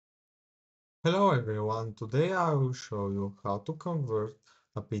Hello everyone, today I will show you how to convert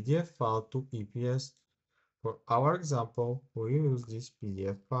a PDF file to EPS. For our example, we use this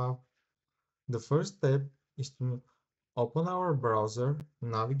PDF file. The first step is to open our browser,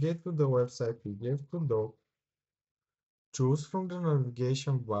 navigate to the website PDF to doc, choose from the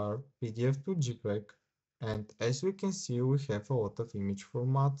navigation bar PDF to JPEG, and as we can see we have a lot of image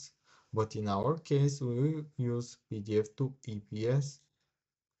formats, but in our case we will use PDF to EPS.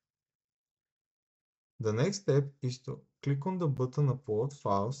 The next step is to click on the button Upload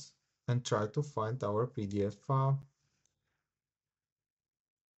Files and try to find our PDF file.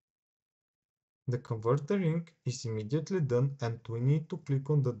 The converting is immediately done and we need to click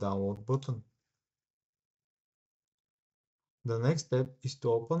on the Download button. The next step is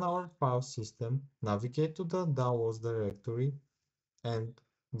to open our file system, navigate to the Downloads directory, and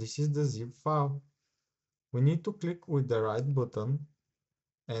this is the zip file. We need to click with the right button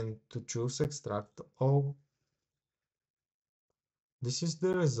and to choose Extract All. This is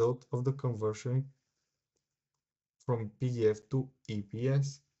the result of the conversion from PDF to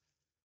EPS.